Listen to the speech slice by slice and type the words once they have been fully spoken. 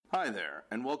Hi there,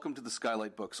 and welcome to the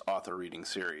Skylight Books author reading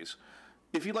series.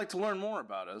 If you'd like to learn more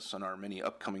about us and our many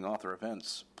upcoming author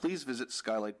events, please visit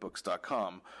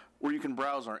skylightbooks.com, where you can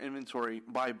browse our inventory,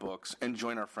 buy books, and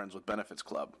join our Friends with Benefits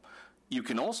Club. You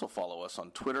can also follow us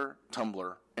on Twitter,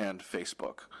 Tumblr, and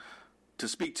Facebook. To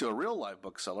speak to a real live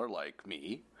bookseller like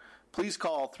me, please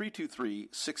call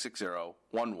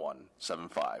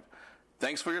 323-660-1175.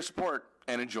 Thanks for your support,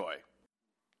 and enjoy.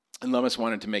 And Lummis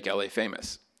wanted to make LA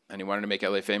famous. And he wanted to make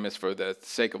LA famous for the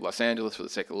sake of Los Angeles, for the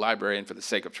sake of the library, and for the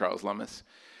sake of Charles Lummis.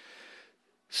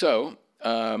 So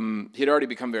he had already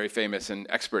become very famous and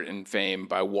expert in fame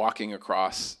by walking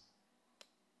across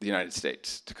the United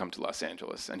States to come to Los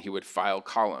Angeles. And he would file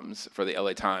columns for the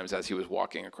LA Times as he was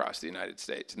walking across the United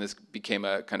States. And this became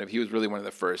he was really one of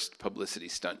the first publicity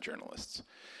stunt journalists.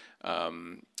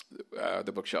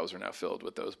 The bookshelves are now filled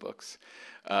with those books.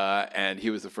 And he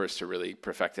was the first to really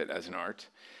perfect it as an art.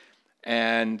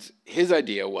 And his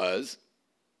idea was,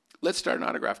 let's start an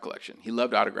autograph collection. He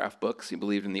loved autograph books. He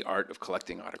believed in the art of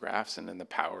collecting autographs and in the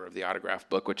power of the autograph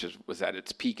book, which was at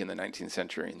its peak in the 19th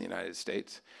century in the United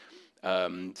States.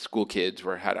 School kids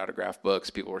had autograph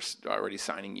books. People were already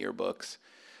signing yearbooks.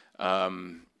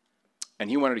 And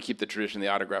he wanted to keep the tradition of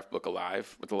the autograph book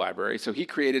alive with the library. So he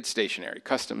created stationery,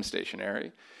 custom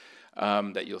stationery,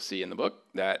 that you'll see in the book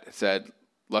that said,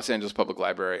 Los Angeles Public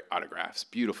Library autographs,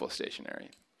 beautiful stationery.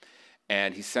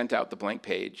 And he sent out the blank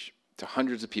page to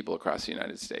hundreds of people across the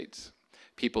United States,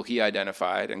 people he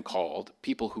identified and called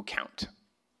people who count.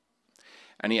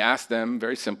 And he asked them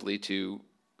very simply to,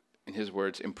 in his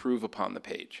words, improve upon the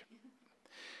page.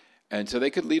 And so they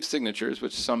could leave signatures,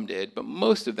 which some did, but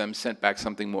most of them sent back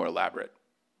something more elaborate.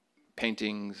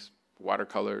 Paintings,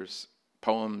 watercolors,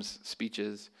 poems,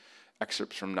 speeches,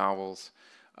 excerpts from novels,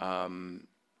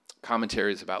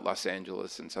 commentaries about Los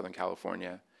Angeles and Southern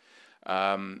California.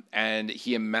 And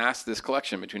he amassed this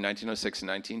collection between 1906 and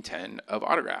 1910 of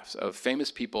autographs of famous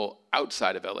people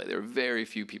outside of LA. There were very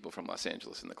few people from Los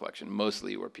Angeles in the collection.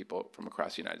 Mostly were people from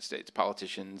across the United States,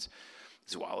 politicians,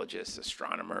 zoologists,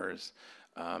 astronomers,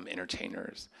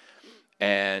 entertainers.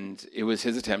 And it was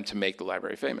his attempt to make the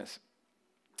library famous.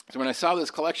 So when I saw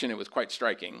this collection, it was quite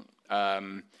striking.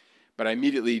 But I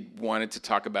immediately wanted to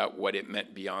talk about what it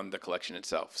meant beyond the collection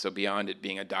itself. So beyond it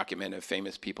being a document of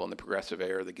famous people in the Progressive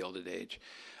Era, the Gilded Age,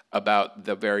 about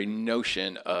the very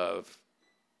notion of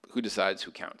who decides who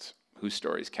counts, whose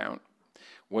stories count,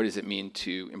 what does it mean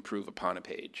to improve upon a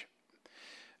page.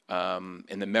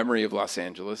 In the memory of Los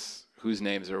Angeles, whose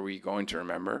names are we going to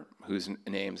remember, whose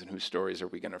names and whose stories are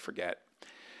we going to forget?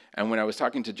 And when I was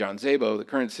talking to John Szabo, the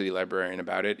current city librarian,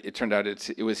 about it, it turned out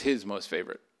it was his most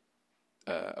favorite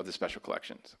of the special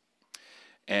collections.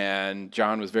 And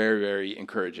John was very, very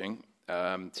encouraging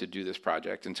to do this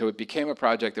project. And so it became a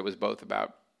project that was both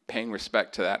about paying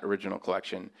respect to that original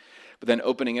collection, but then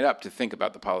opening it up to think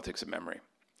about the politics of memory.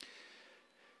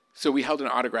 So we held an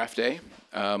autograph day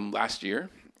last year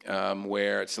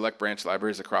where at select branch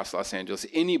libraries across Los Angeles,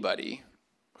 anybody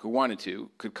who wanted to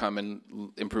could come and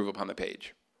improve upon the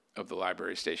page of the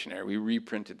library stationery. We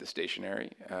reprinted the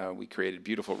stationery. We created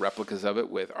beautiful replicas of it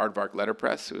with Aardvark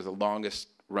Letterpress. It was the longest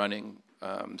running,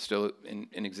 still in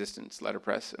existence,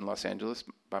 letterpress in Los Angeles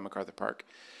by MacArthur Park.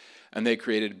 And they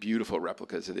created beautiful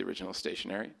replicas of the original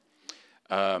stationery.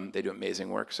 They do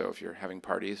amazing work, so if you're having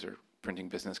parties or printing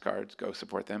business cards, go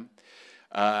support them.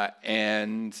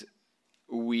 And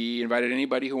we invited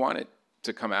anybody who wanted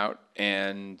to come out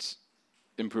and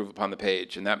improve upon the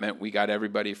page. And that meant we got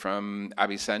everybody from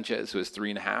Abby Sanchez, who was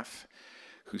 3.5,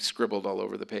 who scribbled all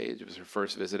over the page. It was her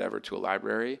first visit ever to a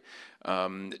library,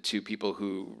 to people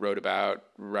who wrote about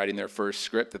writing their first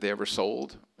script that they ever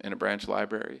sold in a branch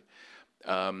library,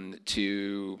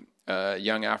 to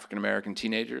young African-American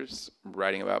teenagers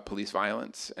writing about police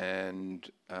violence and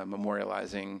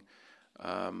memorializing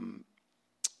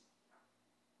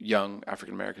young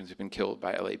African-Americans who've been killed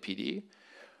by LAPD.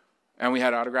 And we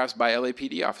had autographs by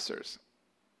LAPD officers,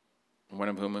 one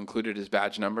of whom included his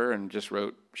badge number and just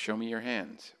wrote, "Show me your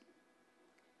hands."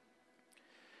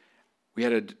 We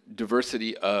had a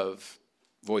diversity of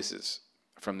voices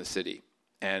from the city,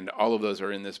 and all of those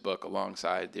are in this book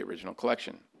alongside the original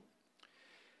collection.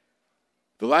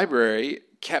 The library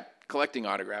kept collecting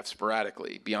autographs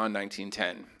sporadically beyond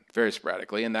 1910, very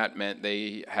sporadically, and that meant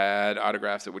they had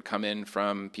autographs that would come in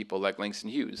from people like Langston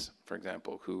Hughes, for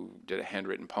example, who did a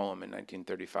handwritten poem in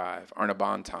 1935, Arna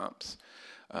Bontemps,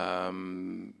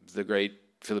 the great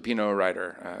Filipino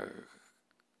writer,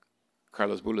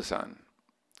 Carlos Bulosan,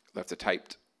 left a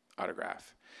typed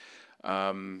autograph.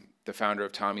 The founder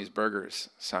of Tommy's Burgers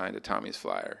signed a Tommy's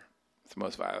flyer.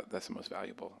 That's the most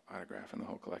valuable autograph in the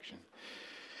whole collection.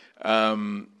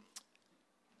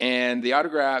 And the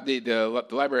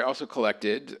library also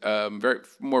collected,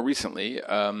 more recently,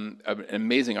 an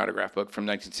amazing autograph book from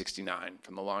 1969,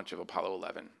 from the launch of Apollo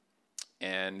 11.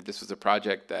 And this was a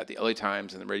project that the LA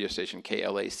Times and the radio station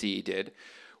KLAC did,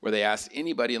 where they asked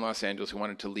anybody in Los Angeles who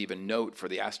wanted to leave a note for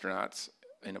the astronauts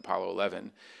in Apollo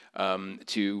 11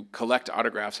 to collect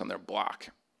autographs on their block,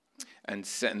 and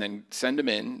then send them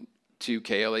in to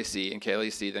KLAC, and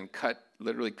KLAC then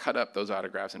literally cut up those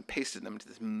autographs and pasted them into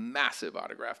this massive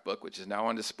autograph book, which is now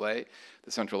on display at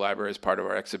the Central Library as part of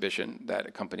our exhibition that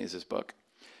accompanies this book.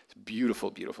 It's a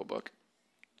beautiful, beautiful book.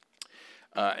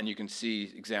 And you can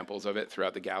see examples of it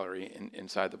throughout the gallery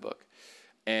inside the book.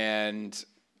 And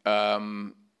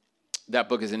that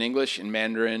book is in English, in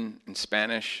Mandarin, in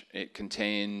Spanish. It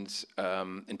contains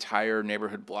entire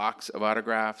neighborhood blocks of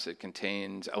autographs. It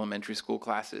contains elementary school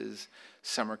classes,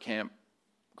 summer camp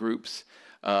groups,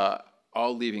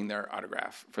 all leaving their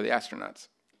autograph for the astronauts.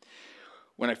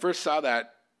 When I first saw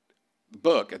that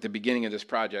book at the beginning of this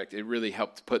project, it really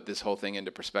helped put this whole thing into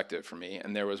perspective for me.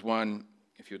 And there was one,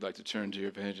 if you'd like to turn to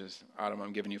your pages, Autumn,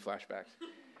 I'm giving you flashbacks,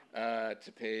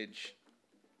 to page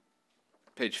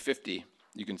 50.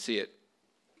 You can see it.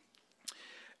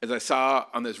 As I saw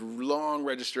on this long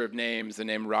register of names, the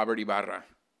name Robert Ibarra.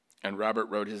 And Robert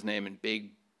wrote his name in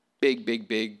big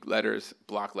letters,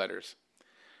 block letters.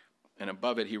 And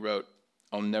above it he wrote,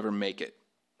 "I'll never make it,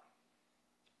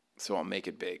 so I'll make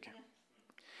it big."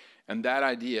 And that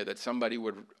idea that somebody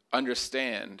would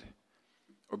understand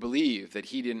or believe that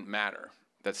he didn't matter,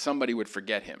 that somebody would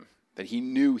forget him, that he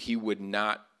knew he would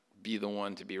not be the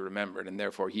one to be remembered, and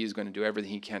therefore he's going to do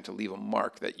everything he can to leave a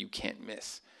mark that you can't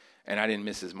miss. And I didn't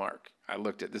miss his mark. I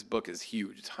looked at this book is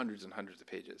huge. It's hundreds and hundreds of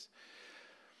pages.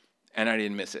 And I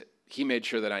didn't miss it. He made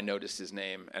sure that I noticed his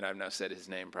name, and I've now said his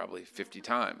name probably 50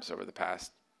 times over the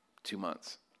past 2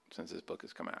 months since this book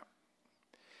has come out.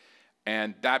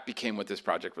 And that became what this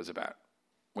project was about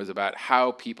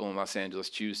how people in Los Angeles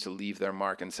choose to leave their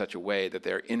mark in such a way that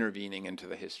they're intervening into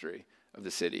the history of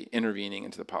the city, intervening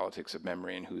into the politics of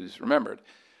memory and who's remembered.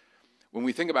 When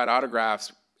we think about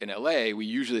autographs in LA, we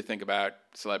usually think about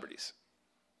celebrities,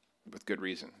 with good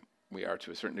reason. We are,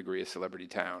 to a certain degree, a celebrity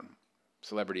town.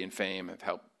 Celebrity and fame have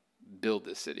helped build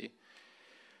this city,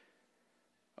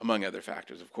 among other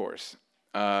factors, of course.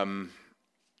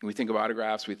 We think of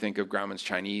autographs, we think of Grauman's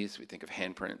Chinese, we think of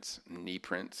handprints, knee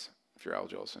prints, if you're Al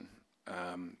Jolson.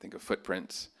 Think of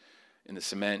footprints in the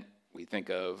cement. We think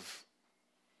of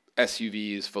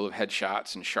SUVs full of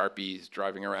headshots and Sharpies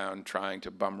driving around trying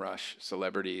to bum rush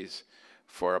celebrities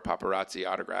for a paparazzi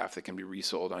autograph that can be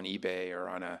resold on eBay or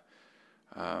on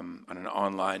an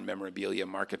online memorabilia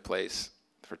marketplace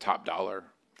for top dollar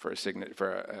for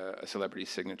a celebrity's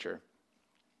signature.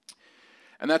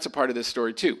 And that's a part of this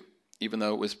story too, even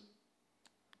though it was,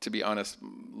 to be honest,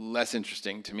 less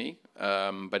interesting to me,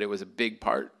 but it was a big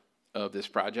part of this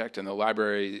project. And the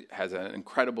library has an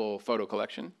incredible photo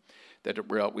collection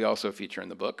that we also feature in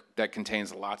the book that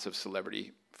contains lots of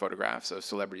celebrity photographs of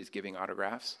celebrities giving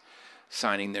autographs,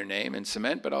 signing their name in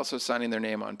cement, but also signing their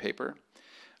name on paper.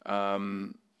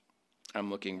 I'm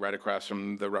looking right across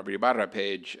from the Robert Ibarra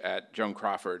page at Joan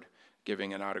Crawford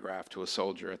giving an autograph to a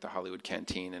soldier at the Hollywood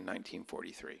Canteen in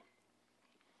 1943.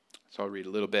 So I'll read a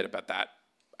little bit about that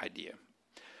idea.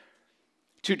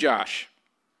 To Josh,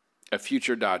 a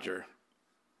future Dodger.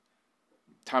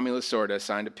 Tommy Lasorda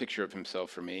signed a picture of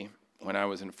himself for me when I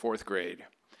was in 4th grade.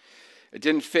 It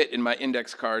didn't fit in my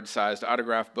index card-sized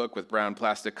autograph book with brown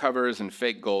plastic covers and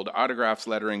fake gold autographs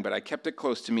lettering, but I kept it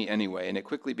close to me anyway, and it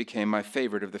quickly became my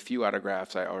favorite of the few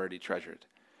autographs I already treasured.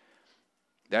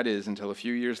 That is, until a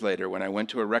few years later when I went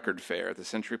to a record fair at the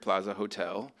Century Plaza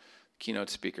Hotel. The keynote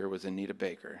speaker was Anita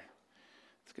Baker.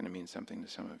 It's going to mean something to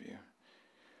some of you.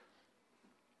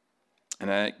 And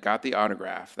I got the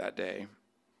autograph that day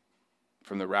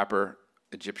from the rapper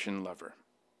Egyptian Lover.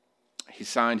 He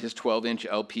signed his 12-inch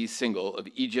LP single of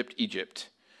Egypt, Egypt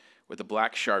with a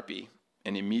black Sharpie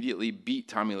and immediately beat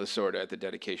Tommy Lasorda at the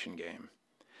dedication game.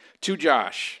 To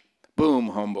Josh,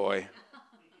 boom, homeboy.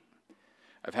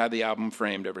 I've had the album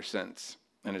framed ever since,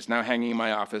 and it's now hanging in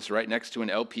my office right next to an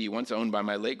LP once owned by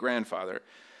my late grandfather,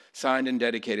 signed and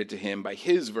dedicated to him by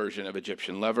his version of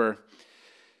Egyptian Lover,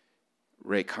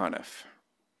 Ray Conniff.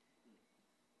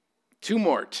 To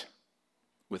Mort,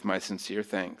 with my sincere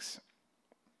thanks.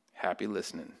 Happy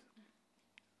listening.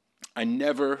 I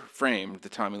never framed the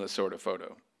Tommy Lasorda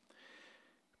photo,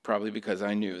 probably because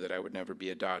I knew that I would never be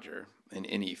a Dodger in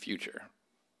any future.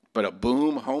 But a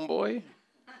boom homeboy?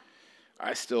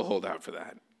 I still hold out for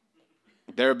that.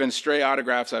 There have been stray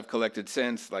autographs I've collected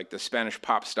since, like the Spanish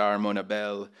pop star Mona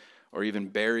Bell, or even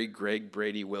Barry Greg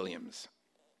Brady Williams.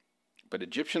 but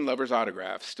Egyptian Lover's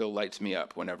autograph still lights me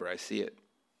up whenever I see it.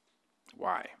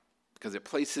 Why? Because it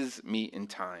places me in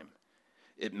time.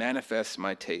 It manifests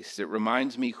my taste. It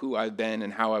reminds me who I've been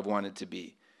and how I've wanted to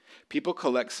be. People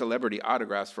collect celebrity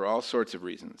autographs for all sorts of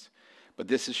reasons, but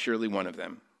this is surely one of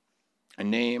them. A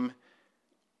name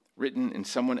written in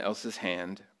someone else's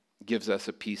hand gives us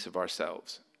a piece of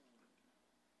ourselves.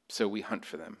 So we hunt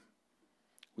for them.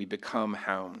 We become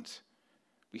hounds.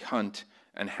 We hunt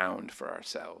and hound for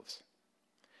ourselves.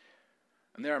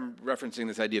 And there I'm referencing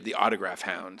this idea of the autograph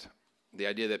hound, the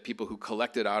idea that people who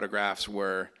collected autographs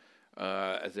were,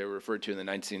 as they were referred to in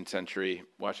the 19th century,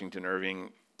 Washington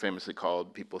Irving famously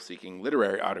called people seeking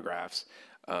literary autographs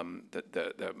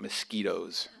the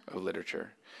mosquitoes of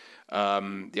literature.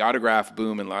 The autograph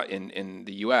boom in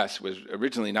the U.S. was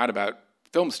originally not about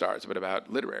film stars, but about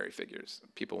literary figures.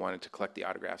 People wanted to collect the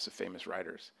autographs of famous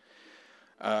writers.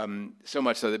 So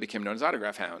much so they became known as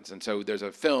autograph hounds. And so there's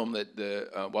a film that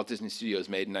the Walt Disney Studios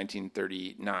made in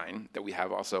 1939 that we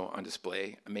have also on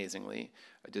display, amazingly,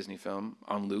 a Disney film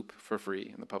on loop for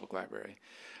free in the public library,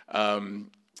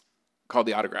 called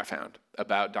The Autograph Hound,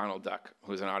 about Donald Duck,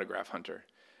 who's an autograph hunter,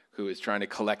 who is trying to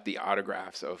collect the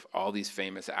autographs of all these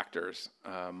famous actors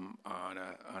on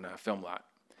a film lot.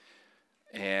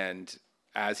 And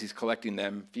as he's collecting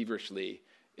them feverishly,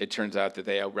 it turns out that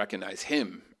they recognize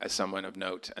him as someone of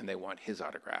note, and they want his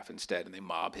autograph instead, and they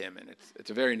mob him. And it's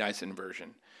a very nice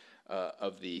inversion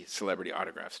of the celebrity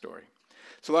autograph story.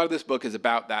 So a lot of this book is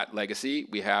about that legacy.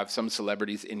 We have some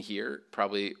celebrities in here.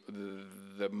 Probably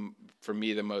for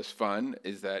me, the most fun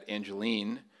is that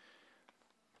Angeline,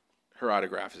 her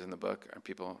autograph is in the book.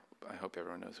 I hope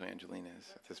everyone knows who Angeline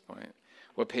is at this point.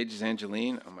 What page is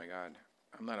Angeline? Oh my God,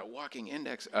 I'm not a walking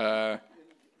index.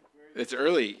 It's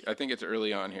early. I think it's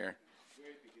early on here.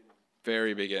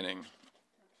 Very beginning.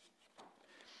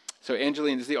 So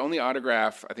Angeline is the only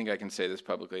autograph, I think I can say this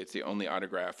publicly, it's the only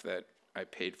autograph that I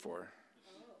paid for.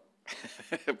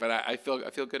 But I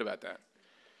feel good about that.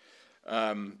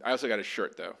 I also got a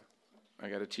shirt, though. I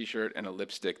got a T-shirt and a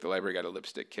lipstick. The library got a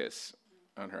lipstick kiss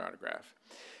on her autograph.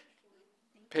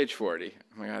 Page 40.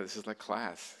 Oh my God, this is like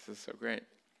class. This is so great.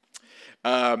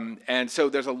 And so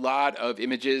there's a lot of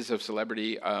images of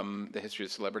celebrity, the history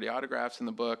of celebrity autographs in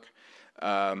the book.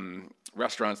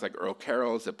 Restaurants like Earl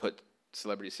Carroll's that put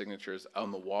celebrity signatures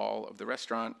on the wall of the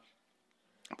restaurant.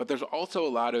 But there's also a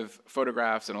lot of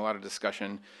photographs and a lot of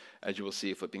discussion, as you will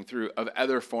see flipping through, of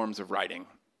other forms of writing.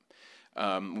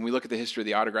 When we look at the history of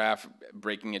the autograph,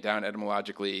 breaking it down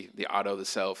etymologically, the auto, the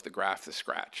self, the graph, the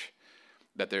scratch,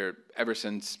 that there, ever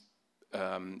since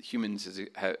humans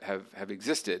have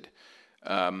existed,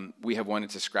 we have wanted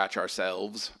to scratch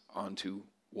ourselves onto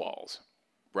walls,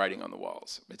 writing on the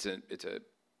walls. It's a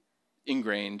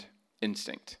ingrained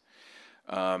instinct.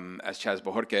 As Chas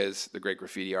Bojorquez, the great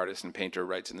graffiti artist and painter,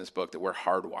 writes in this book, that we're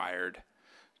hardwired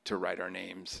to write our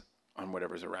names on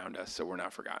whatever's around us so we're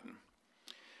not forgotten.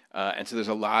 And so there's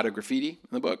a lot of graffiti in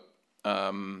the book.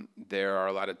 There are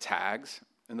a lot of tags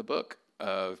in the book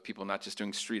of people not just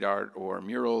doing street art or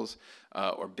murals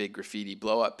or big graffiti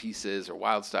blow-up pieces or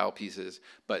wild-style pieces,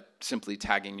 but simply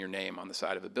tagging your name on the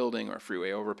side of a building or a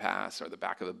freeway overpass or the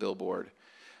back of a billboard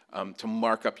to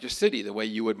mark up your city the way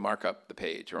you would mark up the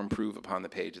page or improve upon the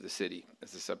page of the city,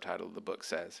 as the subtitle of the book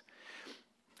says.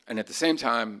 And at the same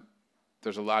time,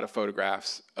 there's a lot of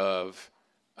photographs of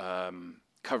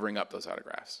covering up those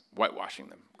autographs, whitewashing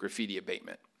them, graffiti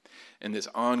abatement, and this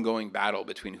ongoing battle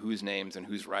between whose names and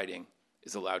whose writing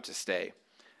is allowed to stay,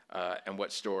 and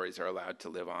what stories are allowed to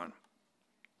live on.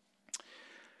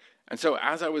 And so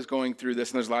as I was going through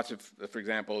this, and there's lots of, for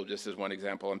example, just as one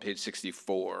example, on page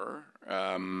 64,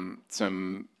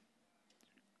 some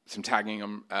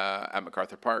tagging at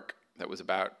MacArthur Park that was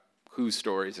about whose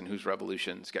stories and whose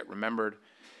revolutions get remembered.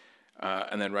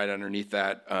 And then right underneath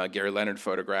that, Gary Leonard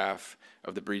photograph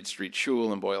of the Breed Street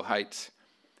Shul in Boyle Heights,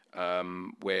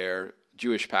 where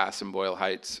Jewish Pass and Boyle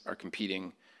Heights are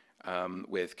competing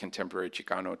with contemporary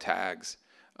Chicano tags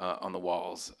on the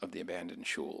walls of the abandoned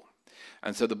shul.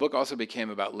 And so the book also became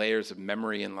about layers of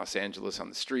memory in Los Angeles on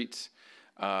the streets.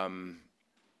 And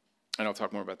I'll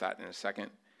talk more about that in a second.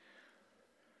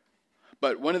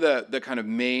 But one of the kind of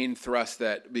main thrusts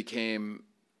that became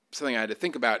something I had to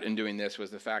think about in doing this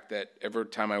was the fact that every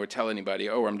time I would tell anybody,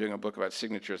 oh, I'm doing a book about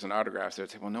signatures and autographs, they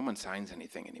would say, well, no one signs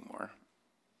anything anymore.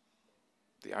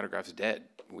 The autograph's dead.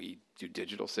 We do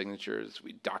digital signatures.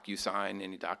 We docu-sign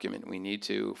any document we need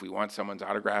to. If we want someone's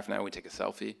autograph now, we take a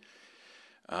selfie.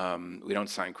 We don't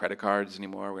sign credit cards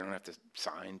anymore. We don't have to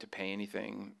sign to pay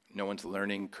anything. No one's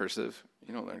learning cursive.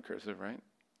 You don't learn cursive, right?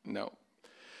 No.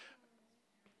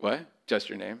 What? Just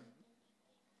your name?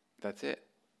 That's it.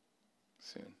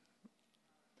 Soon.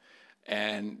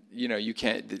 And,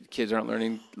 the kids aren't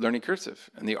learning cursive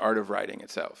and the art of writing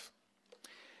itself.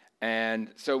 And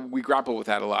so we grapple with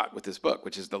that a lot with this book,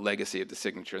 which is the legacy of the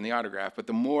signature and the autograph. But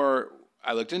the more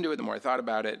I looked into it, the more I thought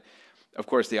about it. Of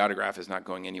course, the autograph is not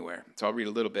going anywhere. So I'll read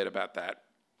a little bit about that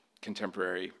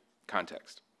contemporary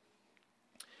context.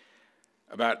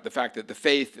 About the fact that the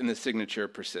faith in the signature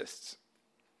persists.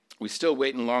 We still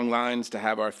wait in long lines to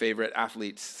have our favorite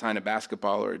athletes sign a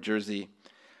basketball or a jersey,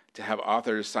 to have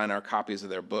authors sign our copies of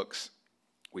their books.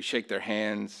 We shake their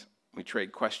hands, we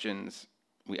trade questions,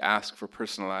 we ask for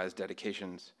personalized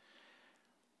dedications.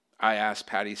 I asked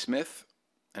Patti Smith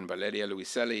and Valeria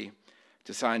Luiselli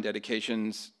to sign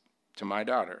dedications to my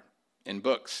daughter in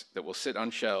books that will sit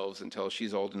on shelves until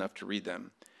she's old enough to read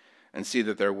them and see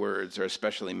that their words are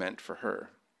especially meant for her.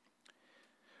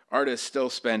 Artists still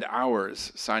spend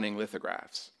hours signing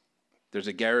lithographs. There's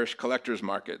a garish collector's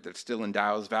market that still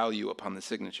endows value upon the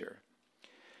signature.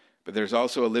 But there's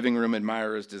also a living room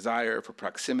admirer's desire for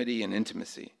proximity and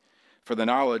intimacy, for the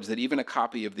knowledge that even a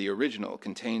copy of the original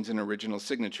contains an original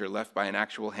signature left by an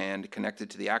actual hand connected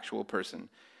to the actual person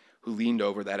who leaned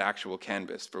over that actual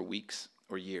canvas for weeks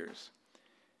or years.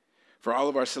 For all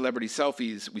of our celebrity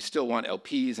selfies, we still want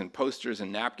LPs and posters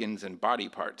and napkins and body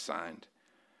parts signed.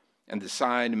 And the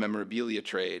signed memorabilia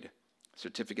trade,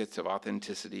 certificates of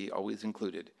authenticity always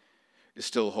included, is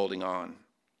still holding on.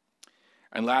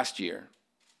 And last year,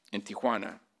 in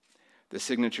Tijuana, the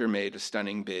signature made a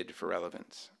stunning bid for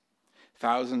relevance.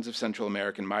 Thousands of Central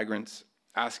American migrants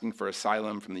asking for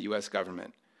asylum from the U.S.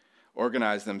 government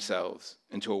organized themselves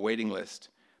into a waiting list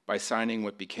by signing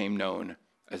what became known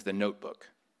as the Notebook.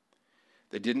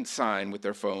 They didn't sign with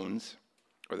their phones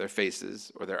or their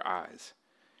faces or their eyes.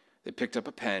 They picked up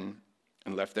a pen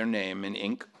and left their name in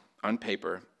ink on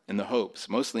paper in the hopes,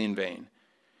 mostly in vain,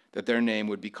 that their name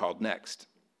would be called next,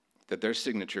 that their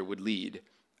signature would lead,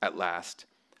 at last,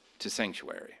 to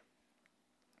sanctuary.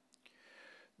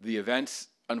 The events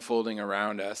unfolding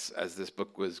around us as this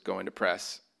book was going to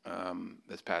press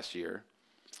this past year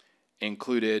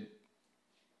included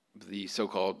the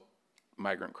so-called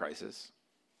migrant crisis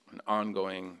and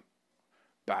ongoing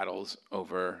battles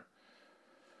over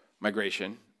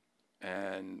migration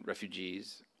and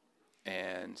refugees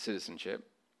and citizenship,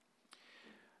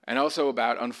 and also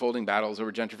about unfolding battles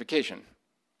over gentrification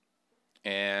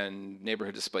and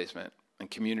neighborhood displacement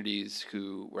and communities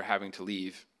who were having to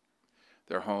leave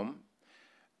their home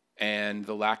and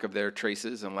the lack of their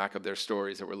traces and lack of their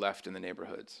stories that were left in the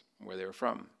neighborhoods where they were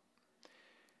from.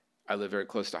 I live very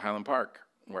close to Highland Park,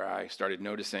 where I started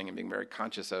noticing and being very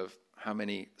conscious of how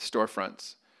many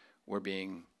storefronts were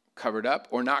being covered up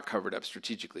or not covered up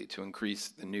strategically to increase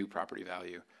the new property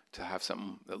value, to have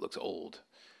something that looks old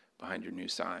behind your new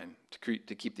sign,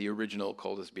 to keep the original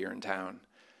coldest beer in town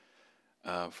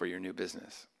for your new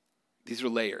business. These were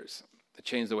layers that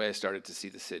changed the way I started to see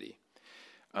the city.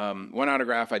 One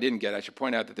autograph I didn't get, I should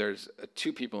point out that there's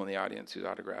two people in the audience whose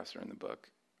autographs are in the book,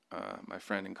 my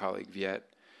friend and colleague Viet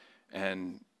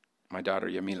and my daughter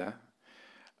Yamila.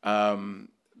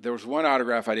 There was one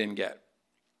autograph I didn't get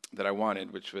that I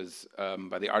wanted, which was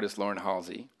by the artist Lauren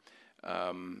Halsey,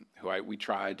 who we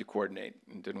tried to coordinate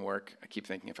and didn't work. I keep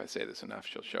thinking if I say this enough,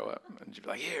 she'll show up and she'll be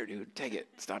like, "Here, dude, take it.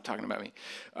 Stop talking about me."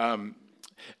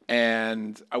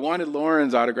 And I wanted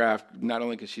Lauren's autograph, not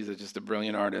only because she's just a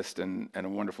brilliant artist and a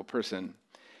wonderful person,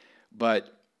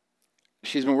 but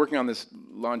she's been working on this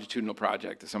longitudinal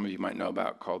project that some of you might know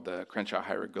about called the Crenshaw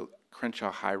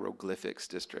Hieroglyphics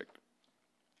District,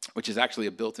 which is actually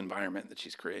a built environment that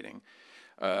she's creating,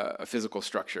 a physical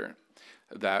structure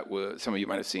that some of you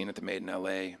might have seen at the Made in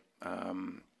LA,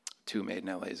 2 Made in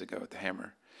LAs ago at the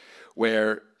Hammer,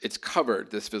 where it's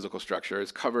covered, this physical structure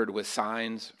is covered with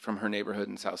signs from her neighborhood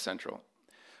in South Central,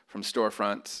 from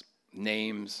storefronts,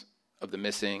 names of the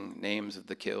missing, names of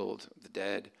the killed, the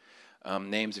dead,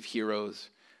 names of heroes,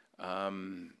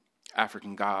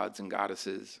 African gods and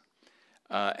goddesses.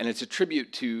 And it's a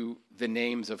tribute to the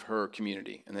names of her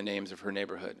community and the names of her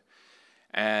neighborhood.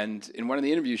 And in one of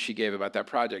the interviews she gave about that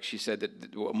project, she said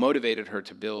that what motivated her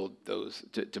to build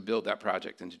to build that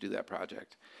project and to do that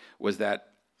project was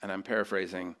that, and I'm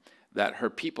paraphrasing, that her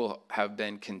people have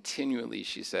been continually,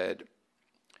 she said,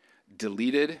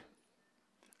 deleted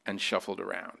and shuffled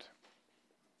around.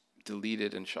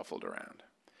 Deleted and shuffled around.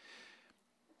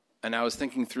 And I was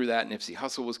thinking through that. Nipsey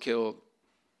Hussle was killed.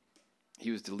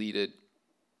 He was deleted,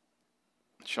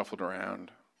 shuffled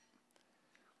around.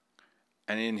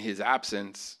 And in his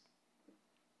absence,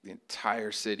 the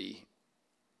entire city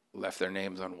left their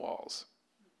names on walls,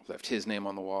 left his name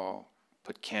on the wall,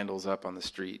 put candles up on the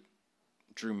street,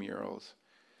 drew murals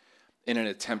in an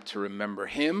attempt to remember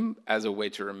him as a way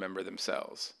to remember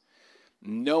themselves.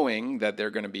 knowing that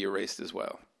they're going to be erased as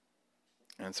well.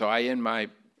 And so I end my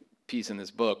piece in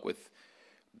this book with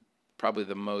probably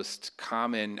the most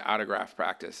common autograph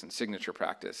practice and signature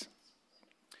practice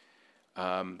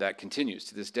that continues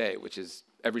to this day, which is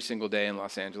every single day in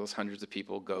Los Angeles, hundreds of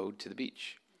people go to the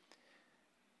beach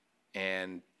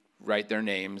and write their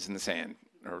names in the sand,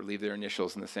 or leave their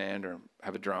initials in the sand, or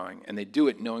have a drawing. And they do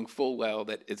it knowing full well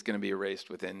that it's going to be erased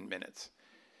within minutes,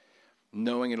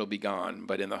 knowing it'll be gone,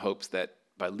 but in the hopes that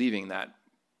by leaving that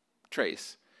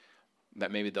trace,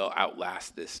 that maybe they'll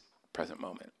outlast this present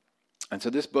moment. And so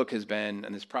this book has been,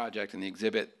 and this project and the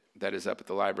exhibit that is up at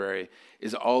the library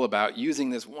is all about using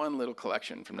this one little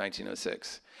collection from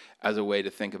 1906 as a way to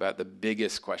think about the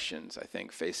biggest questions, I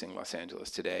think, facing Los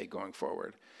Angeles today going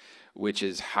forward, which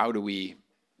is how do we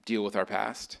deal with our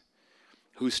past,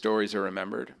 whose stories are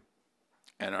remembered,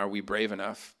 and are we brave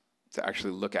enough to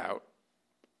actually look out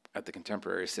at the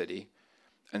contemporary city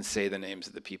and say the names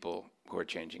of the people who are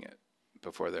changing it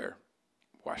before they're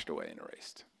washed away and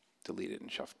erased, deleted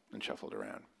and shuffled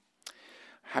around.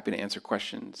 Happy to answer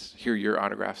questions, hear your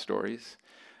autograph stories,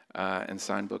 and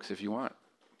sign books if you want.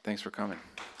 Thanks for coming.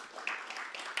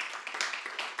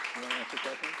 You want to answer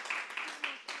questions?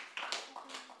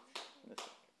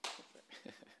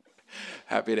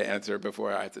 Happy to answer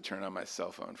before I have to turn on my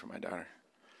cell phone for my daughter.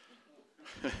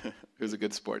 It was a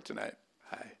good sport tonight.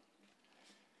 Hi.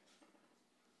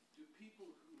 Do people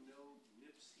who know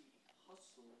Nipsey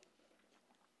Hussle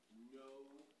know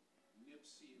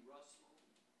Nipsey Russell?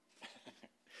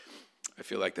 I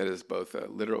feel like that is both a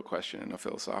literal question and a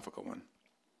philosophical one.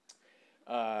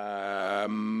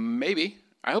 Maybe.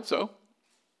 I hope so.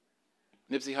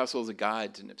 Nipsey Hussle is a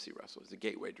guide to Nipsey Russell. It's a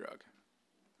gateway drug.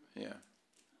 Yeah.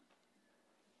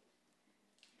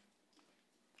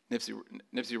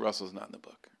 Nipsey Russell's not in the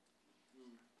book.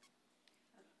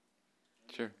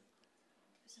 Sure.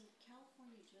 So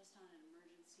California, just on an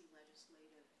emergency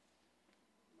legislative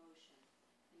motion,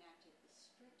 enacted the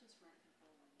strictest rent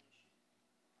control in the nation.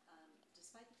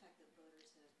 Despite the fact that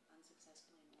voters have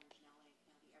unsuccessfully in Orange and LA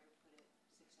County ever put it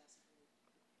successfully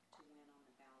to win on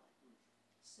the ballot.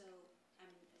 So, I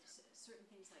mean, certain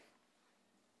things like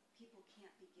people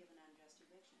can't be given unjust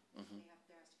eviction.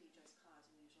 There has to be just cause,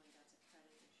 and usually that's a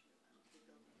credit issue. The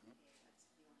building, that's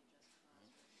the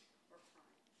only just cause or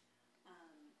crime.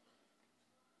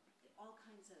 All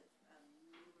kinds of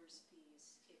movers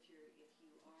fees. If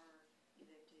you are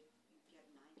evicted, you get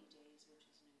 90 days, which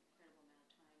is an incredible amount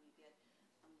of time. You get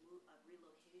a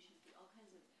relocation fee. All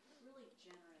kinds of really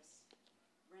generous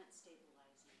rent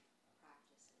stabilizing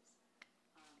practices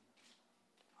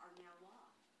are now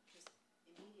law, just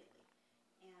immediately.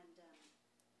 And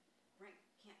rent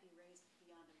can't be raised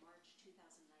beyond a March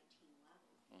 2019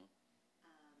 level.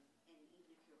 And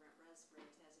even if your rent was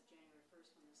raised as of January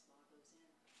 1st when this law goes in,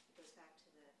 it goes back to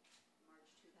the March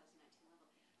 2019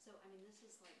 level. So, I mean, this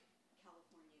is like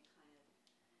California kind of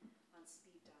on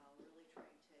speed dial, really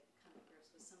trying to come to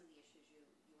grips with some of the issues you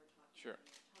were talking Sure.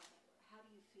 about. How do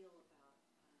you feel about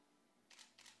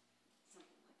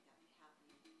something like that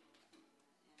happening in California?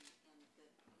 And the,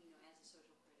 as a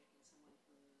social critic and someone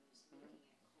who's looking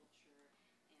at culture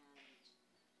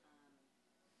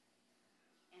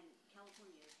and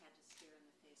California has had to stare in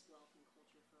the face wealth and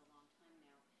culture for a long time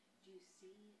now. Do you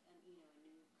see a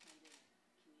new kind of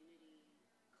community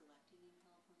collecting in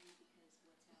California because of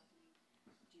what's happening?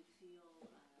 Do you feel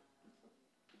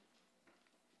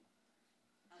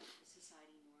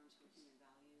society norms where human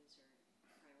values are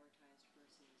prioritized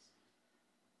versus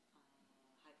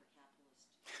hyper-capitalist?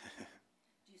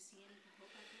 Do you see any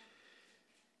hope like that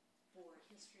for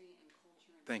history and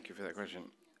culture? Thank you for that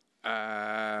question.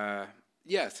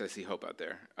 Yes, I see hope out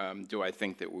there. Do I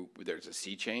think that there's a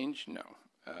sea change? No,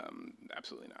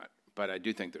 absolutely not. But I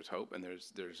do think there's hope, and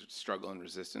there's struggle and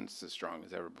resistance as strong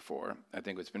as ever before. I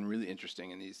think what's been really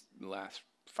interesting in these last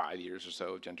 5 years or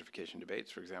so of gentrification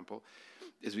debates, for example,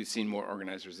 is we've seen more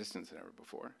organized resistance than ever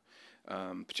before,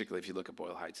 particularly if you look at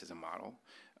Boyle Heights as a model,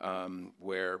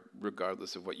 where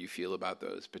regardless of what you feel about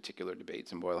those particular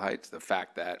debates in Boyle Heights, the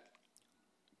fact that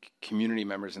community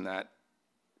members in that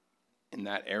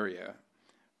area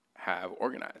have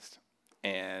organized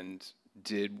and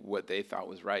did what they thought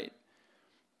was right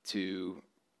to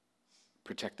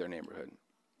protect their neighborhood.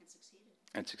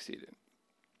 And succeeded.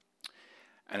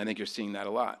 And I think you're seeing that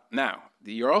a lot. Now,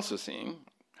 you're also seeing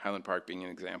Highland Park being an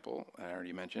example, I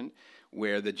already mentioned,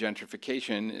 where the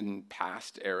gentrification in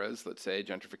past eras, let's say,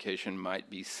 gentrification might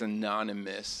be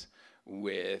synonymous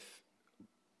with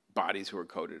bodies who are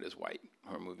coded as white,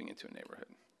 who are moving into a neighborhood.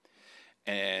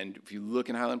 And if you look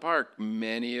in Highland Park,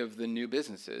 many of the new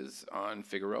businesses on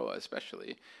Figueroa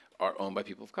especially are owned by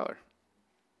people of color.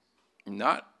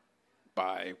 not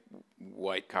by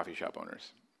white coffee shop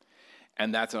owners.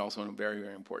 And that's also very,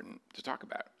 very important to talk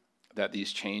about, that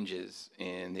these changes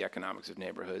in the economics of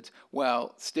neighborhoods,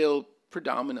 while still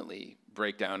predominantly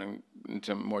break down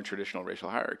into more traditional racial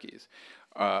hierarchies,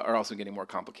 are also getting more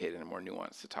complicated and more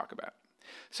nuanced to talk about.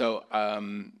 So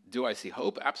do I see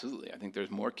hope? Absolutely. I think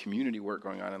there's more community work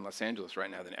going on in Los Angeles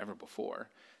right now than ever before.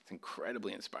 It's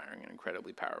incredibly inspiring and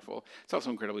incredibly powerful. It's also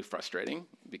incredibly frustrating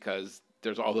because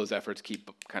there's all those efforts keep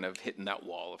kind of hitting that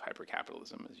wall of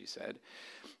hypercapitalism, as you said.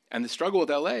 And the struggle with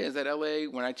LA is that LA,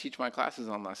 when I teach my classes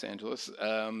on Los Angeles,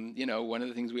 one of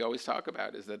the things we always talk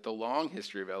about is that the long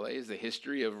history of LA is the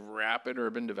history of rapid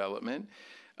urban development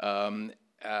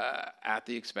at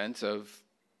the expense of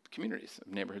communities,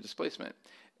 of neighborhood displacement.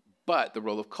 But the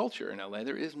role of culture in LA,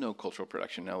 there is no cultural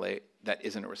production in LA that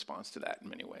isn't a response to that in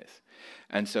many ways.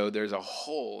 And so there's a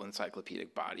whole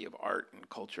encyclopedic body of art and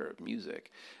culture, of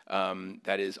music,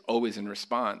 that is always in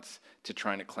response to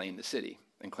trying to claim the city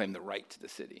and claim the right to the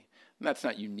city. And that's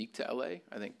not unique to LA.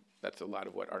 I think that's a lot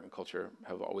of what art and culture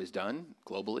have always done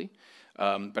globally.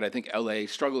 But I think LA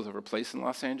struggles over place in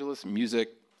Los Angeles. Music,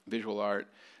 visual art,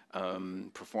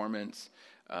 performance,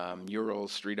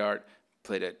 murals, street art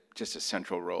played just a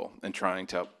central role in trying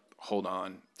to hold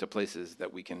on to places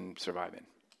that we can survive in.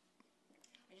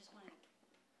 I just want to,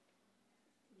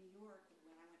 New York,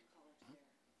 when I went to college there,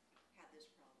 had this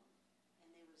problem, and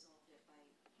they resolved it by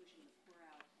pushing the poor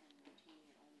out and retaining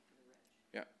it only for the rich.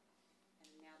 Yeah.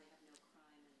 And now they have no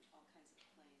crime and all kinds of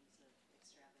claims of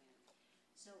extravagance.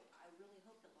 So I really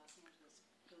hope that Los Angeles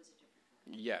goes a different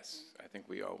direction. Yes, I think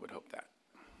we all would hope that.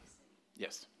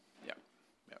 Yes. Yeah.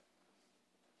 Yeah.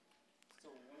 So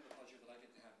one of the pleasures that I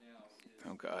get to have now is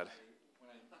Oh God.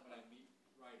 when I meet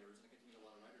writers, and I get to meet a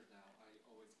lot of writers now, I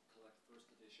always collect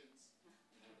first editions and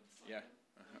have them sign Yeah. them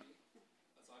for me.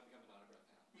 So I've become an autograph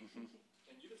hound.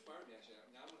 And you've inspired me actually.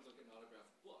 Now I'm going to go get an autograph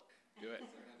book. Do it.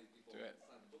 So I can have these people Do it.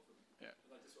 sign the book for me. Yeah.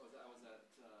 But I was at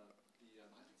the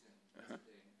Huntington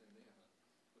yesterday, and they have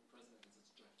the president has this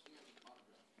gigantic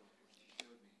autograph book where she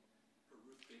showed me her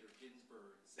Ruth Bader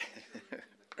Ginsburg signature.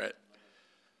 Right.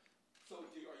 So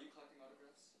are you collecting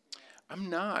autographs? I'm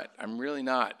not. I'm really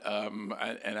not.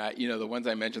 The ones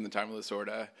I mentioned, the Time of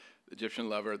Lasorda, the Egyptian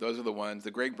Lover, those are the ones.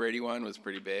 The Greg Brady one was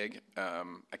pretty big.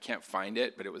 I can't find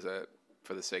it, but it was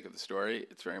for the sake of the story.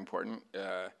 It's very important.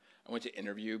 I went to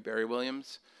interview Barry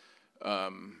Williams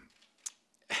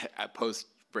at post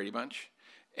Brady Bunch,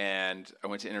 and I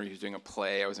went to interview. He was doing a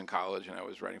play. I was in college, and I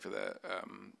was writing for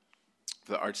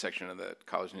the arts section of the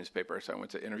college newspaper. So I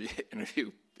went to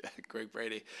interview Greg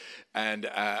Brady, and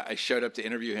I showed up to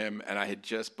interview him, and I had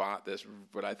just bought this,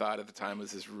 what I thought at the time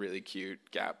was this really cute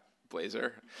Gap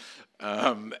blazer,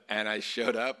 and I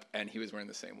showed up, and he was wearing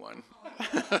the same one.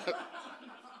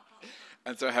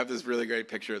 And so I have this really great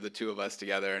picture of the two of us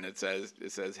together, and it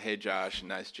says, "Hey Josh,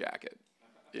 nice jacket,"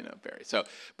 Barry. So,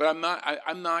 but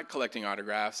I'm not collecting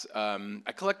autographs.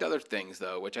 I collect other things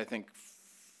though, which I think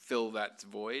fill that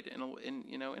void in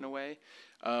a way.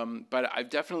 But I've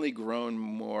definitely grown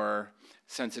more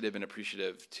sensitive and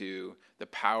appreciative to the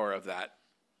power of that,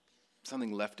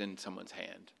 something left in someone's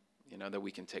hand, that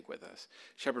we can take with us.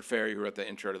 Shepard Fairey, who wrote the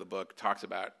intro to the book, talks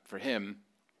about, for him,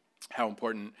 how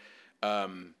important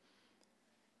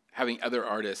having other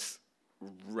artists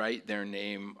write their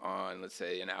name on, let's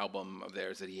say, an album of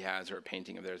theirs that he has or a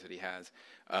painting of theirs that he has,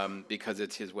 because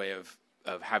it's his way of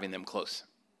having them close,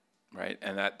 right?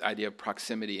 And that idea of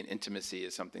proximity and intimacy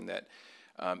is something that,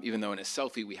 even though in a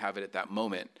selfie we have it at that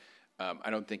moment, I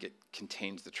don't think it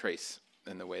contains the trace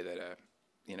in the way that,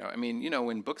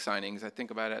 when book signings, I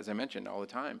think about it, as I mentioned, all the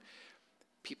time,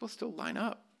 people still line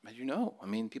up. As you know,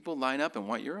 people line up and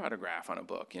want your autograph on a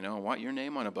book, want your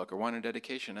name on a book or want a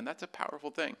dedication, and that's a powerful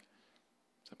thing.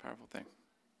 It's a powerful thing.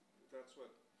 That's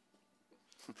what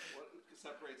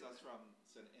separates us from,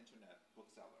 say, an internet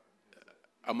bookseller.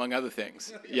 Among other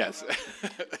things, yes. You can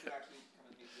actually come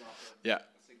and meet the author, Yeah.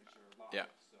 a signature live. Yeah.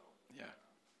 So, Yeah.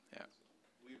 Yeah.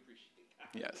 we appreciate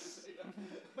that. Yes.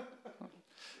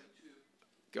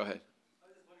 Go ahead.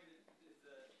 I was just wondering, is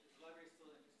the library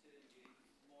still interested in getting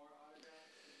more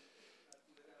autographs and things like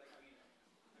that? Having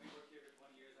worked here for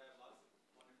 20 years, I have lots of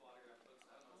wonderful autograph books.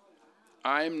 I don't know what's going to happen.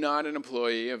 I'm not an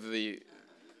employee of the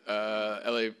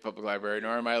LA Public Library,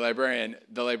 nor am I a librarian.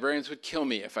 The librarians would kill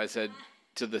me if I said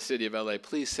to the city of LA,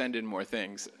 please send in more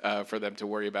things for them to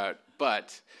worry about.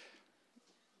 But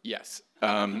Yes.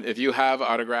 If you have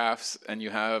autographs and you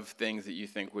have things that you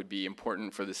think would be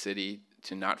important for the city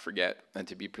to not forget and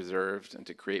to be preserved and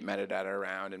to create metadata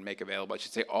around and make available, I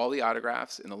should say all the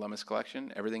autographs in the Lummis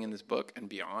collection, everything in this book and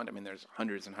beyond, I mean, there's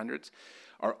hundreds and hundreds,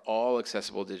 are all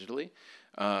accessible digitally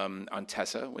on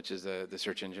Tessa, which is the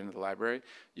search engine of the library.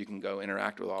 You can go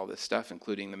interact with all this stuff,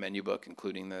 including the menu book,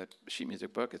 including the sheet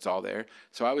music book. It's all there.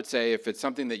 So I would say if it's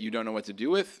something that you don't know what to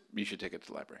do with, you should take it to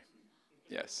the library.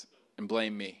 Yes. And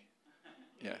blame me.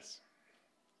 Yes.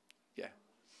 Yeah.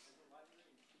 As a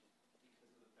library,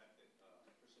 because of the fact that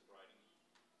cursive writing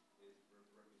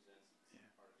represents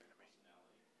part of your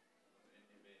personality in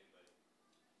anybody,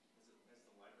 has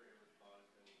the library ever thought of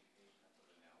any type of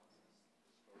analysis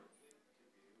historically to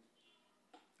view?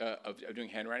 Of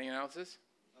doing handwriting analysis?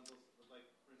 Like,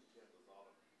 for instance, you have those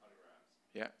autographs.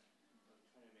 Yeah.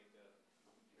 Trying to make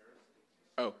a comparison.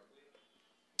 Oh.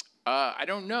 I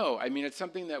don't know. I mean, it's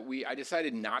something that I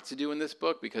decided not to do in this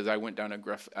book because I went down a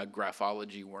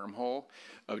graphology wormhole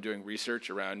of doing research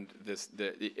around this.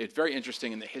 It's very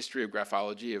interesting in the history of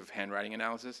graphology, of handwriting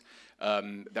analysis.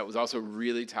 That was also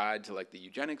really tied to like the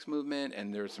eugenics movement,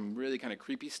 and there was some really kind of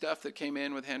creepy stuff that came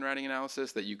in with handwriting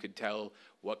analysis that you could tell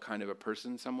what kind of a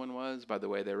person someone was by the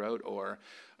way they wrote, or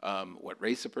what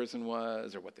race a person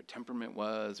was, or what their temperament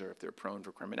was, or if they're prone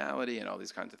for criminality, and all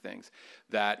these kinds of things.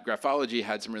 That graphology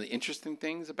had some really interesting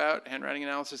things about handwriting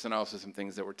analysis, and also some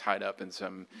things that were tied up in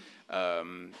some,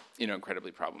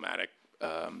 incredibly problematic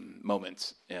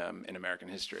moments in American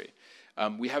history.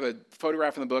 We have a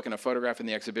photograph in the book and a photograph in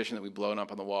the exhibition that we've blown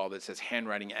up on the wall that says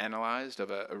 "Handwriting Analyzed."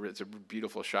 It's a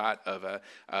beautiful shot of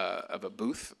a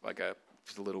booth, like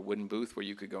just a little wooden booth where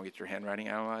you could go and get your handwriting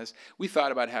analyzed. We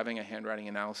thought about having a handwriting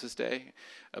analysis day,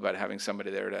 about having somebody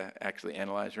there to actually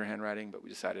analyze your handwriting, but we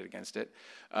decided against it.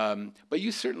 But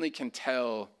you certainly can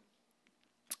tell,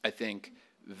 I think,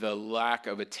 the lack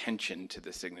of attention to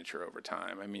the signature over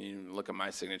time. I mean, you look at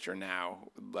my signature now,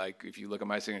 like if you look at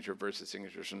my signature versus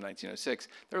signatures from 1906,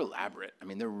 they're elaborate. I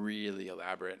mean, they're really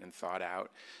elaborate and thought out.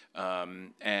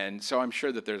 And so I'm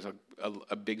sure that there's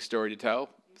a big story to tell.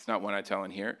 It's not one I tell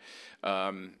in here.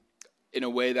 In a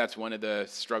way, that's one of the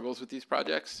struggles with these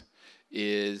projects,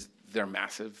 is they're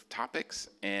massive topics,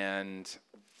 and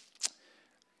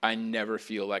I never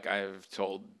feel like I've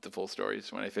told the full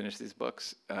stories when I finish these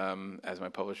books. As my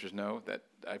publishers know, that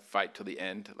I fight till the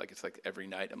end. Like it's like every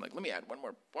night I'm like, let me add one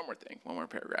more thing, one more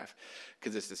paragraph,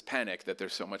 because it's this panic that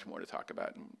there's so much more to talk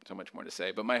about and so much more to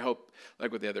say. But my hope,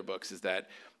 like with the other books, is that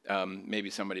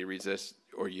maybe somebody reads this,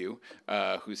 or you,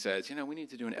 who says, we need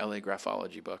to do an LA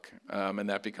graphology book, and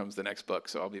that becomes the next book.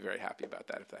 So I'll be very happy about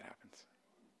that if that happens.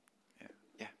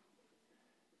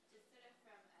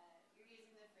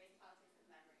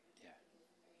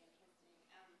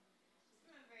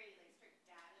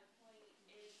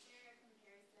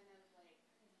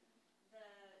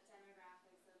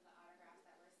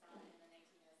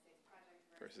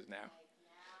 Versus now.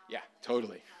 Yeah,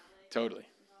 totally.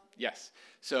 Yes.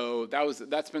 So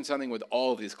that's been something with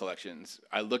all of these collections.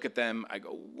 I look at them, I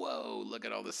go, whoa, look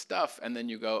at all this stuff. And then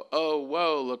you go, oh,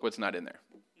 whoa, look what's not in there.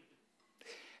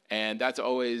 And that's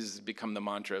always become the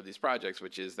mantra of these projects,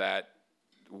 which is that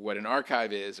what an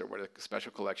archive is, or what a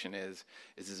special collection is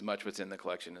as much what's in the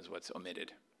collection as what's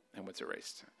omitted and what's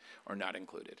erased or not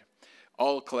included.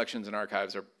 All collections and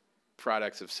archives are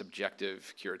products of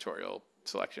subjective curatorial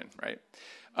selection, right?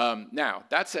 Now,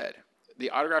 that said,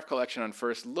 the autograph collection on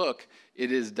first look,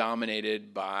 it is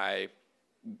dominated by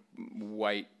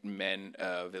white men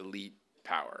of elite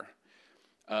power.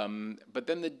 But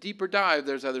then the deeper dive,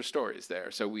 there's other stories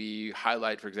there. So we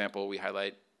highlight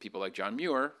people like John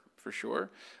Muir, for sure,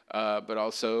 but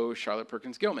also Charlotte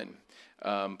Perkins Gilman,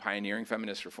 pioneering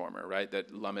feminist reformer, right?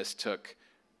 That Lummis took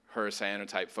her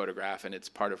cyanotype photograph, and it's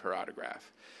part of her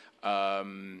autograph.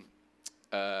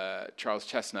 Charles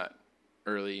Chestnut,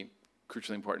 early,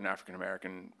 crucially important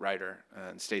African-American writer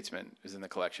and statesman, is in the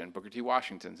collection. Booker T.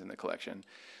 Washington's in the collection.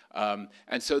 And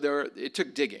so it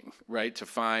took digging, right, to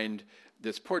find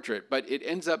this portrait. But it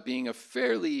ends up being a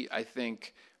fairly, I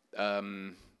think,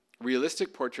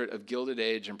 realistic portrait of Gilded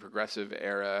Age and Progressive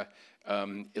era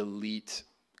elite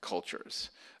cultures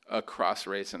across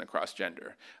race and across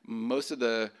gender.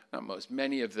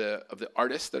 Many of the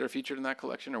artists that are featured in that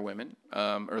collection are women.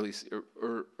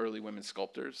 Early women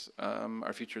sculptors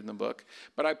are featured in the book.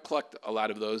 But I plucked a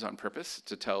lot of those on purpose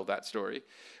to tell that story.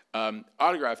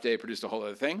 Autograph Day produced a whole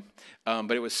other thing,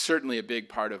 but it was certainly a big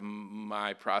part of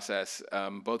my process,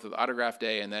 both of Autograph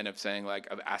Day and then of saying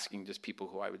of asking just people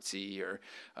who I would see or,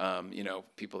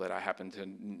 people that I happen to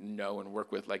know and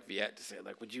work with, like Viet, to say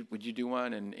would you do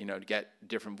one, and to get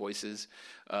different voices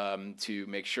to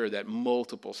make sure that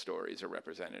multiple stories are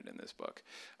represented in this book,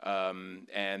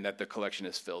 and that the collection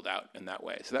is filled out in that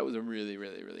way. So that was a really,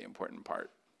 really, really important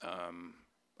part of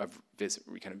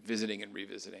kind of visiting and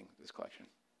revisiting this collection.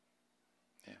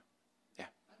 I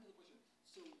have another question.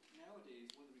 So nowadays,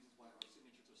 one of the reasons why our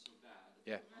signatures are so bad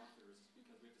Yeah. as authors is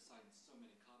because we have to sign so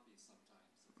many copies sometimes.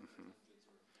 Hundreds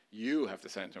or You have to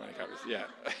sign so many copies. Yeah.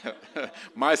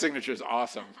 My signature is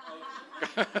awesome.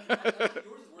 yours is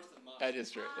worse than mine. That is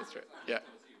true. That's true. Yeah.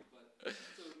 So is you. But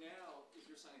so now, if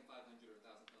you're signing 500 or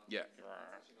 1,000 copies, Yeah. it's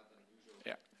actually not that unusual.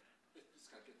 Yeah. You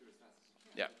just got to get through as fast as you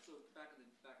can. Yeah. So back in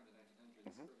the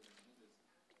 1900s, early 1900s,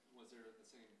 was there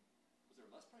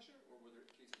less pressure, or were there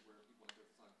cases where people had to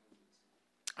sign hundreds?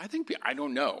 I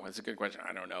don't know. That's a good question.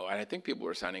 I don't know. I think people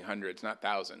were signing hundreds, not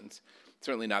thousands.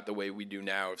 Certainly not the way we do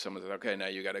now. If someone says, okay, now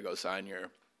you got to go sign your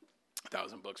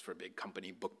 1,000 books for a big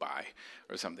company book buy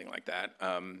or something like that.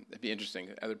 It'd be interesting.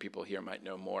 Other people here might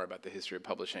know more about the history of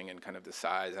publishing and kind of the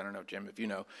size. I don't know, Jim, if you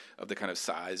know of the kind of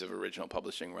size of original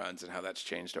publishing runs and how that's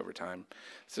changed over time.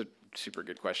 It's a super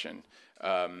good question.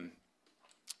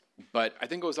 But I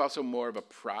think it was also more of a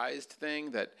prized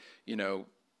thing that,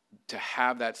 to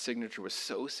have that signature was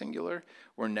so singular,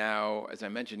 where now, as I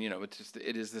mentioned,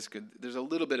 it is this good, there's a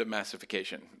little bit of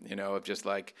massification, of just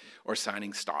or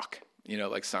signing stock,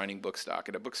 like signing book stock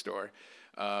at a bookstore.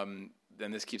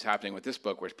 Then this keeps happening with this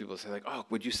book, where people say oh,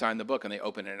 would you sign the book? And they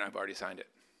open it and I've already signed it.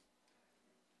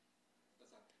 That's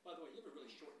not. By the way, you have a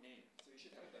really short name, so you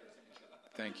should have a better signature.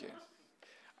 Thank you.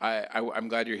 I'm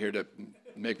glad you're here to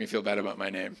make me feel bad about my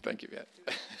name. Thank you, Viet.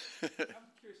 I'm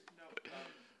curious to know.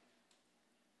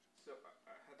 So I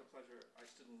had the pleasure. I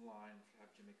stood in line to have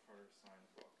Jimmy Carter sign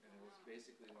the book, and it was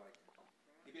basically he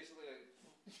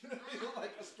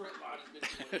like a straight line.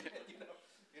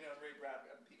 Ray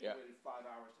Bradbury. And people waited 5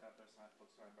 hours to have their book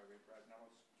signed by Ray Bradbury. And I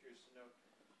was curious to know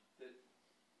that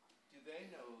do they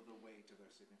know the weight of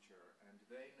their signature, and do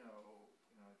they know?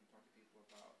 If you talk to people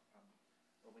about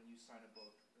when you sign a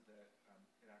book that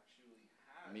it actually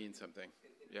has Means something.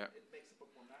 It makes the book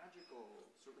more magical,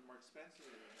 certainly more expensive,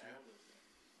 and all those things.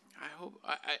 I hope.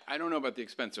 I don't know about the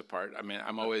expensive part. I mean,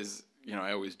 I'm always,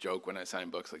 I always joke when I sign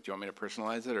books, do you want me to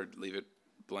personalize it or leave it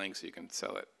blank so you can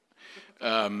sell it?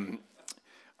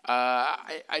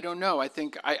 I don't know.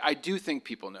 I do think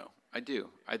people know. I do.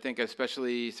 I think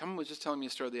especially, someone was just telling me a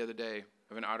story the other day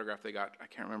of an autograph they got. I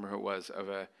can't remember who it was, of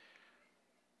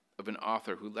an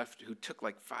author who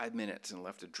took 5 minutes and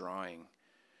left a drawing,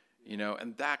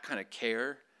 and that kind of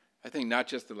care. I think not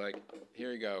just the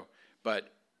here you go,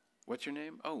 but what's your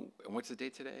name? Oh, and what's the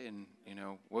date today? And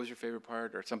what was your favorite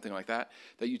part, or something like that?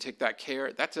 That you take that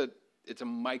care. It's a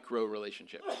micro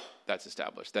relationship that's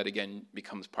established. That again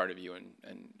becomes part of you and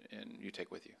you take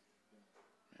with you.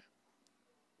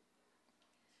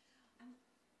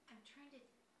 I'm trying to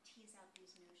tease out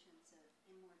these notions of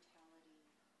immortality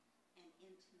and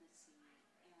intimacy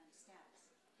and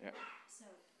status. Yeah. So,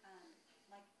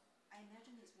 I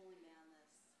imagine these woolly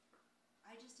mammoths.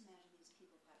 I just imagine these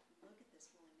people thought, look at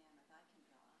this woolly mammoth I can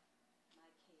draw. My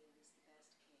cave is the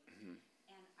best cave. Mm-hmm.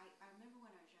 And I remember when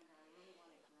I was younger, I really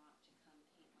wanted Gronk to come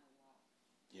paint my wall.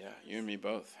 Yeah, you and me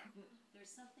both.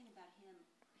 There's something about him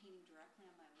painting directly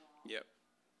on my wall. Yep.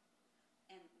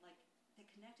 And that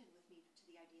connected with me to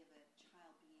the idea of a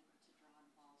child being able to draw on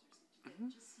walls or something. It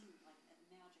just seemed magical.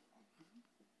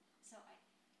 So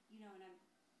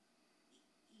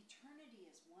eternity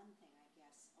is one thing, I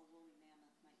guess. A woolly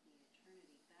mammoth might be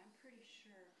eternity, but I'm pretty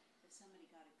sure if somebody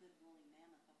got a good woolly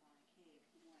mammoth up on a cave,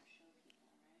 he'd want to show people,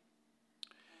 right?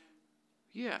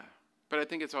 Yeah, but I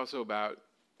think it's also about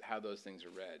how those things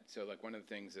are read. So one of the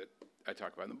things that I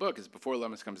talk about in the book is before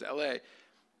Lemus comes to LA,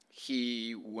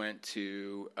 he went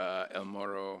to El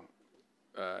Morro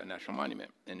National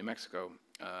Monument in New Mexico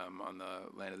on the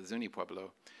land of the Zuni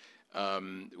Pueblo,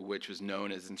 which was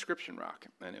known as Inscription Rock.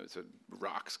 And it was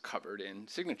rocks covered in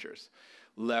signatures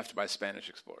left by Spanish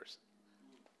explorers.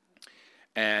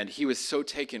 And he was so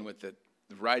taken with the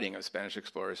writing of Spanish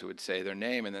explorers who would say their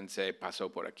name and then say, pasó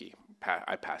por aquí,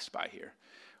 I passed by here,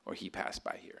 or he passed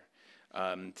by here,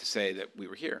 to say that we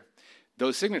were here.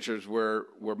 Those signatures were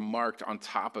marked on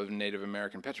top of Native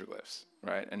American petroglyphs,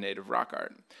 right, and native rock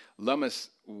art. Lummis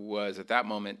was, at that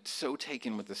moment, so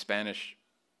taken with the Spanish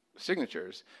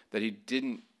signatures that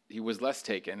he was less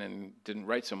taken and didn't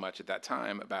write so much at that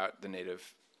time about the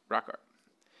native rock art.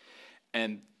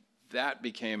 And that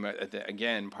became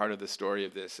again part of the story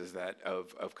of this is that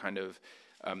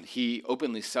he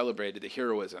openly celebrated the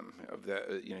heroism of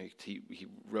the he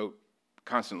wrote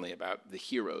constantly about the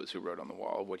heroes who wrote on the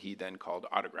wall, what he then called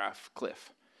Autograph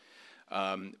Cliff,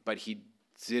 but he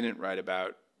didn't write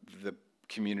about the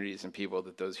communities and people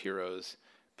that those heroes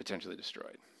potentially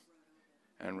destroyed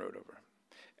and wrote over.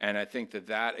 And I think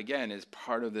that again is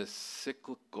part of this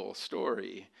cyclical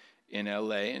story in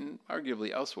LA and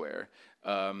arguably elsewhere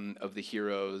of the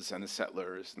heroes and the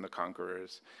settlers and the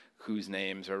conquerors whose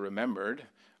names are remembered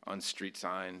on street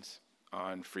signs,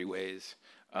 on freeways,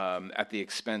 at the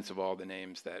expense of all the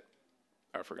names that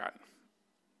are forgotten.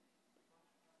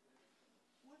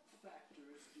 What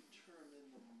factors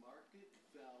determine the market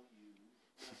value?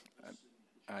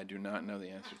 I do not know the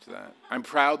answer to that. I'm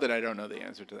proud that I don't know the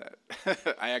answer to that.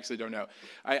 I actually don't know.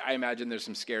 I imagine there's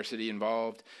some scarcity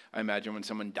involved. I imagine when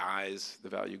someone dies, the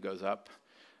value goes up.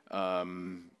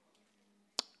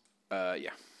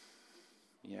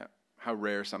 Yeah. How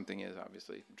rare something is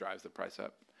obviously drives the price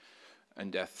up.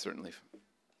 And death certainly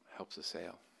helps a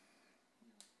sale.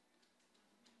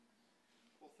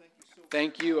 Well, thank you so much.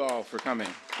 Thank you all for coming.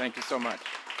 Thank you so much.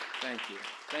 Thank you.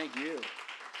 Thank you.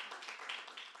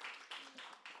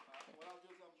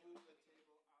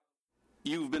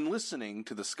 You've been listening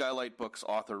to the Skylight Books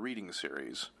author reading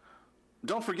series.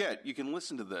 Don't forget, you can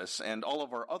listen to this and all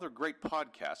of our other great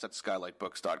podcasts at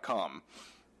skylightbooks.com.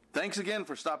 Thanks again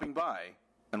for stopping by,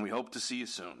 and we hope to see you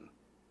soon.